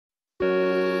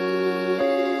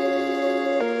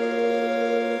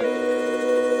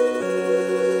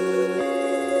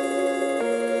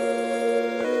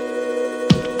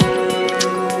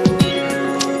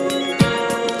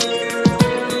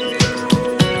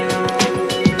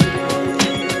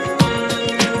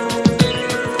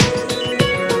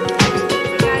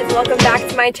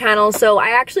my channel. So I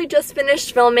actually just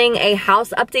finished filming a house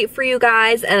update for you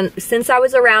guys, and since I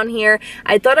was around here,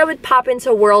 I thought I would pop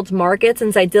into World Market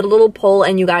since I did a little poll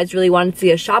and you guys really wanted to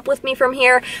see a shop with me from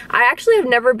here. I actually have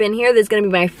never been here. This is going to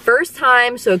be my first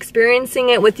time, so experiencing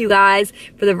it with you guys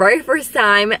for the very first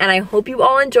time, and I hope you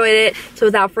all enjoyed it. So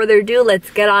without further ado, let's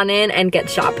get on in and get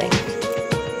shopping.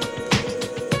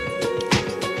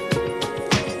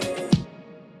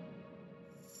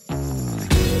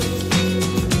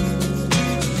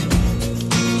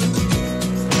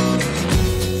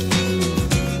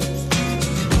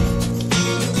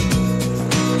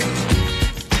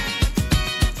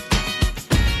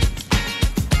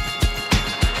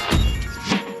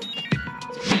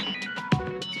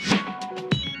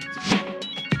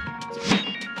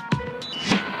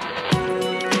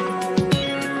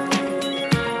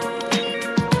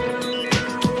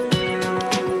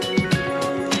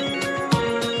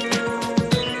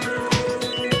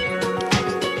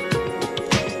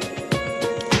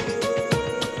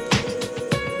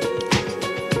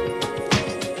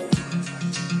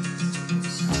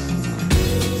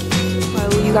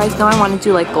 You guys know I want to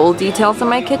do like gold details in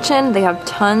my kitchen. They have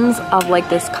tons of like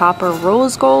this copper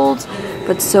rose gold,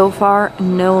 but so far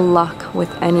no luck with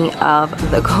any of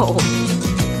the gold.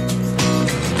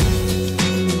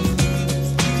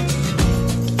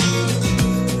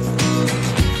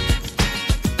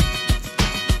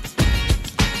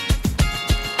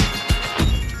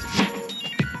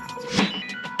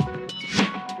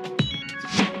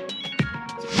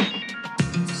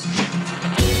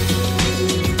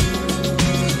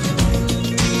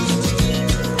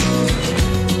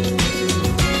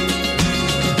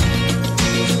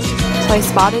 So I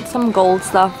spotted some gold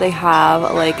stuff. They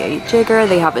have like a jigger,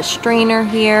 they have a strainer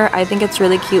here. I think it's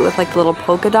really cute with like little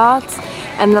polka dots.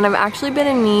 And then I've actually been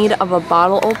in need of a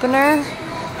bottle opener.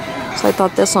 So I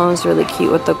thought this one was really cute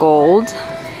with the gold.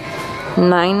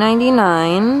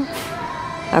 $9.99.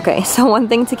 Okay, so one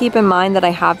thing to keep in mind that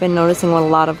I have been noticing with a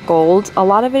lot of gold, a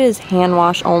lot of it is hand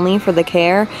wash only for the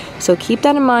care. So keep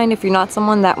that in mind. If you're not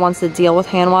someone that wants to deal with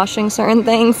hand washing certain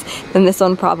things, then this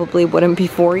one probably wouldn't be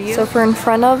for you. So for in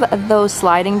front of those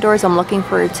sliding doors, I'm looking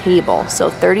for a table. So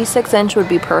 36-inch would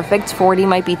be perfect. 40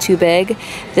 might be too big.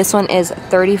 This one is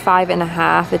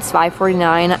 35.5. It's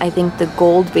 $5.49. I think the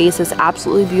gold base is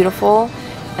absolutely beautiful,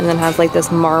 and then has like this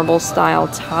marble style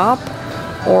top.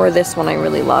 Or this one I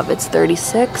really love. It's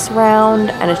 36 round,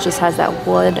 and it just has that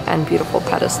wood and beautiful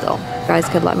pedestal. You guys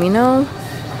could let me know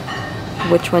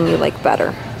which one you like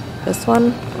better. This one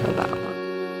or that one.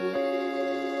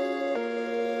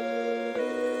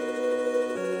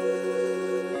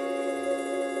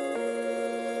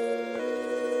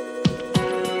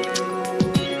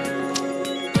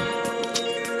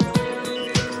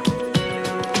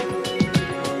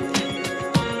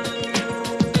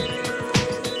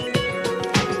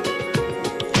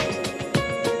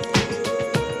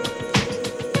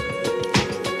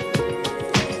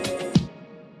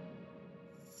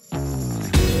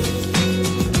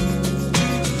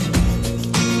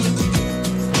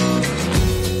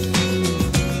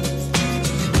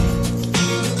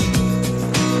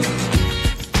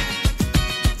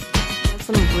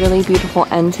 Really beautiful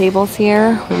end tables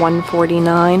here.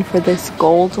 $149 for this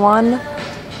gold one.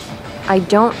 I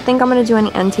don't think I'm gonna do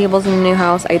any end tables in the new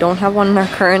house. I don't have one in our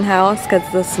current house because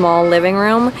it's a small living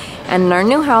room, and in our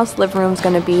new house, living room is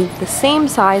gonna be the same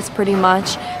size pretty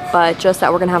much, but just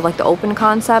that we're gonna have like the open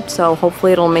concept, so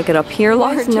hopefully it'll make it appear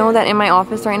larger. You know that in my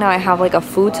office right now I have like a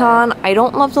futon. I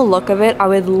don't love the look of it. I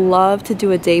would love to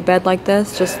do a day bed like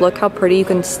this. Just look how pretty you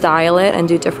can style it and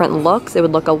do different looks. It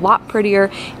would look a lot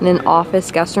prettier in an office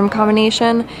guest room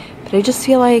combination. But I just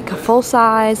feel like full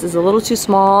size is a little too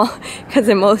small because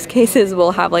in most cases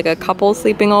we'll have like a couple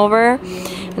sleeping over.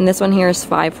 And this one here is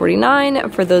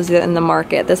 $5.49 for those in the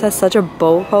market. This has such a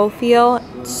boho feel.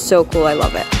 It's so cool, I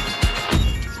love it.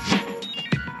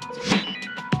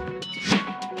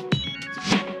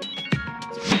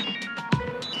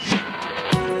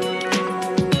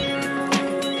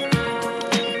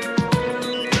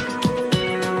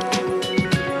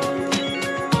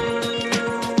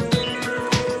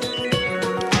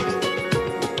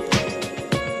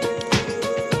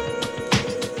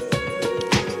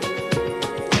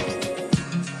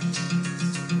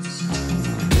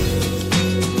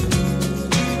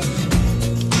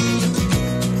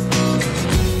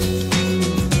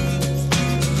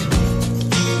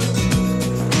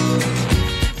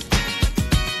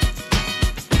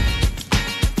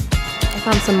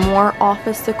 found some more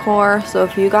office decor. So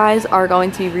if you guys are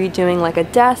going to be redoing like a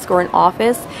desk or an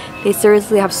office, they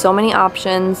seriously have so many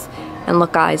options. And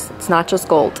look guys, it's not just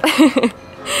gold.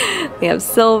 They have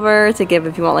silver to give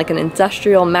if you want like an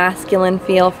industrial masculine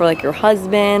feel for like your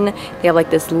husband. They have like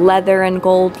this leather and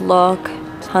gold look.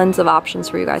 Tons of options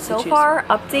for you guys to choose. So far,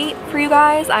 update for you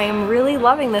guys, I am really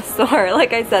loving this store.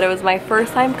 Like I said, it was my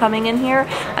first time coming in here.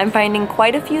 I'm finding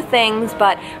quite a few things,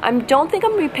 but I don't think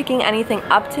I'm gonna be picking anything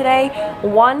up today.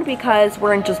 One, because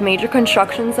we're in just major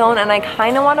construction zone and I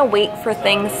kind of want to wait for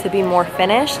things to be more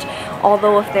finished.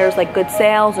 Although if there's like good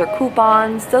sales or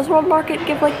coupons, does World Market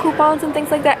give like coupons and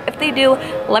things like that? If they do,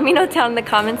 let me know down in the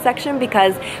comment section,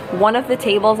 because one of the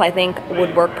tables I think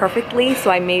would work perfectly,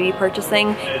 so I may be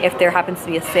purchasing if there happens to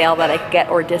be a sale that I could get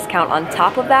or discount on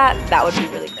top of that. That would be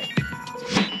really great.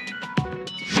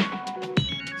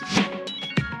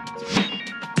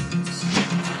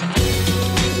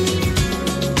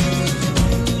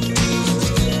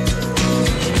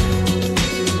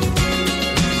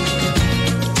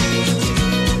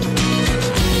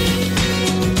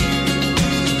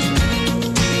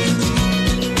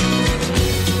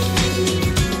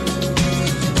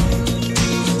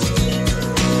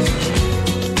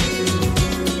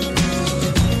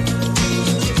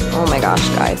 Oh my gosh,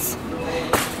 guys.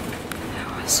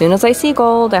 As soon as I see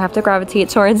gold, I have to gravitate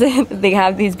towards it. They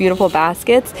have these beautiful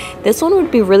baskets. This one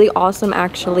would be really awesome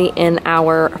actually in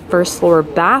our first floor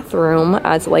bathroom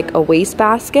as like a waste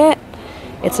basket.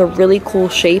 It's a really cool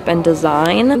shape and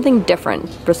design. Something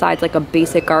different besides like a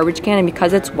basic garbage can, and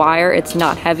because it's wire, it's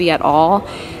not heavy at all.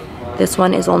 This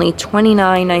one is only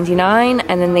 $29.99,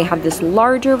 and then they have this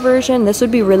larger version. This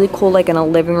would be really cool like in a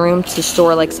living room to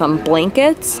store like some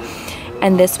blankets.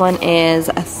 And this one is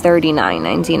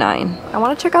 $39.99. I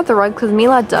want to check out the rug because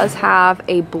Mila does have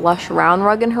a blush round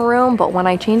rug in her room, but when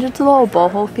I change it to the whole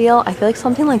boho feel, I feel like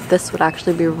something like this would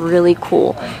actually be really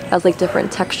cool. It has like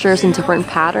different textures and different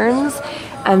patterns.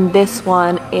 And this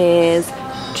one is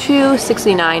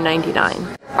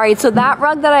 $269.99. Alright, so that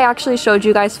rug that I actually showed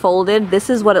you guys folded, this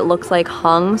is what it looks like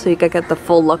hung, so you can get the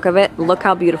full look of it. Look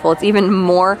how beautiful. It's even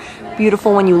more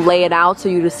beautiful when you lay it out so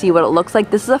you just see what it looks like.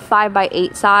 This is a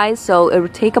 5x8 size, so it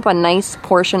would take up a nice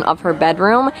portion of her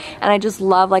bedroom. And I just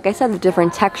love, like I said, the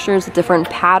different textures, the different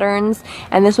patterns.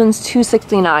 And this one's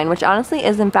 $269, which honestly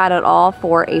isn't bad at all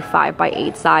for a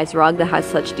 5x8 size rug that has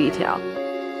such detail.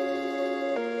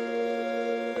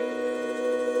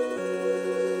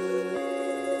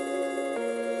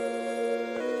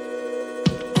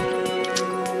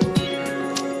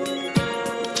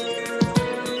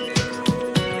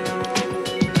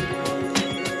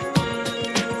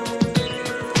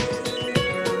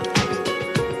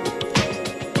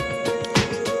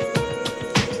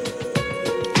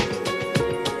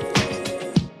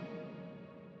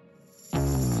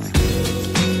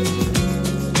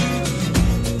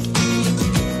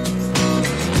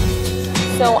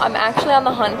 So I'm actually on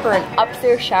the hunt for an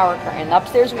upstairs shower curtain.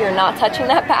 Upstairs, we are not touching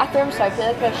that bathroom, so I feel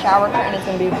like the shower curtain is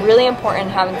going to be really important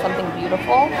having something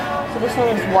beautiful. So this one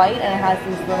is white and it has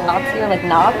these little knots here, like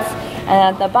knots.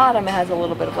 And at the bottom, it has a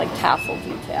little bit of like tassel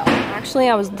detail. Actually,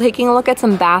 I was taking a look at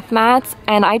some bath mats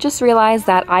and I just realized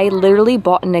that I literally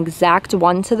bought an exact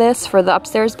one to this for the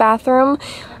upstairs bathroom.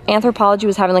 Anthropologie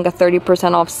was having like a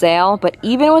 30% off sale, but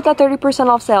even with that 30%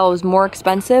 off sale, it was more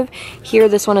expensive. Here,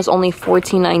 this one is only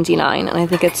 $14.99, and I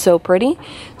think it's so pretty.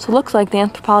 So it looks like the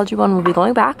Anthropologie one will be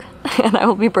going back, and I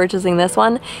will be purchasing this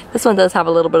one. This one does have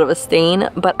a little bit of a stain,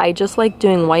 but I just like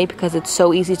doing white because it's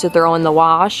so easy to throw in the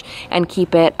wash and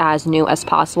keep it as new as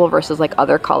possible versus like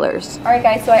other colors. All right,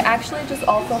 guys, so I actually just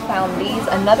also found these.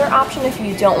 Another option if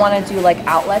you don't want to do like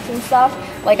outlets and stuff.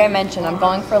 Like I mentioned, I'm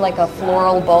going for like a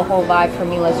floral boho vibe for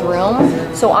Mila's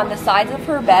room. So on the sides of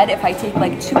her bed, if I take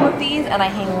like 2 of these and I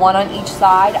hang 1 on each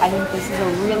side, I think this is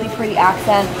a really pretty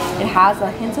accent. It has a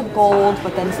hint of gold,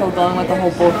 but then still going with the whole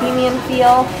bohemian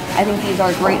feel. I think these are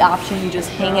a great option. You just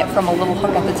hang it from a little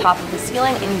hook at the top of the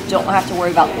ceiling and you don't have to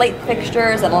worry about light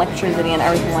fixtures and electricity and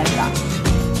everything like that.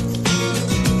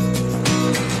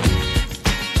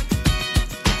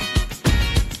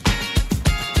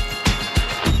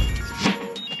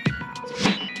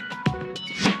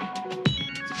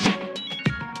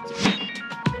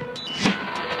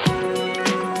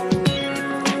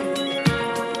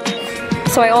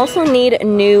 So I also need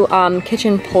new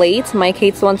kitchen plates. Mike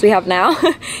hates the ones we have now.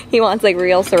 He wants like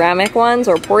real ceramic ones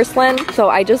or porcelain. So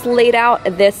I just laid out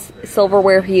this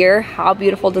silverware here. How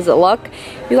beautiful does it look?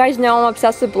 You guys know I'm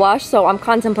obsessed with blush, so I'm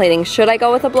contemplating, should I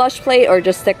go with a blush plate or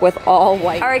just stick with all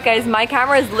white? All right, guys, my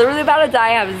camera is literally about to die.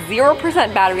 I have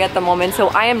 0% battery at the moment, so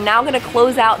I am now gonna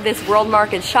close out this World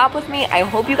Market shop with me. I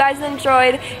hope you guys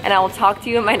enjoyed, and I will talk to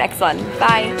you in my next one.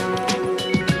 Bye.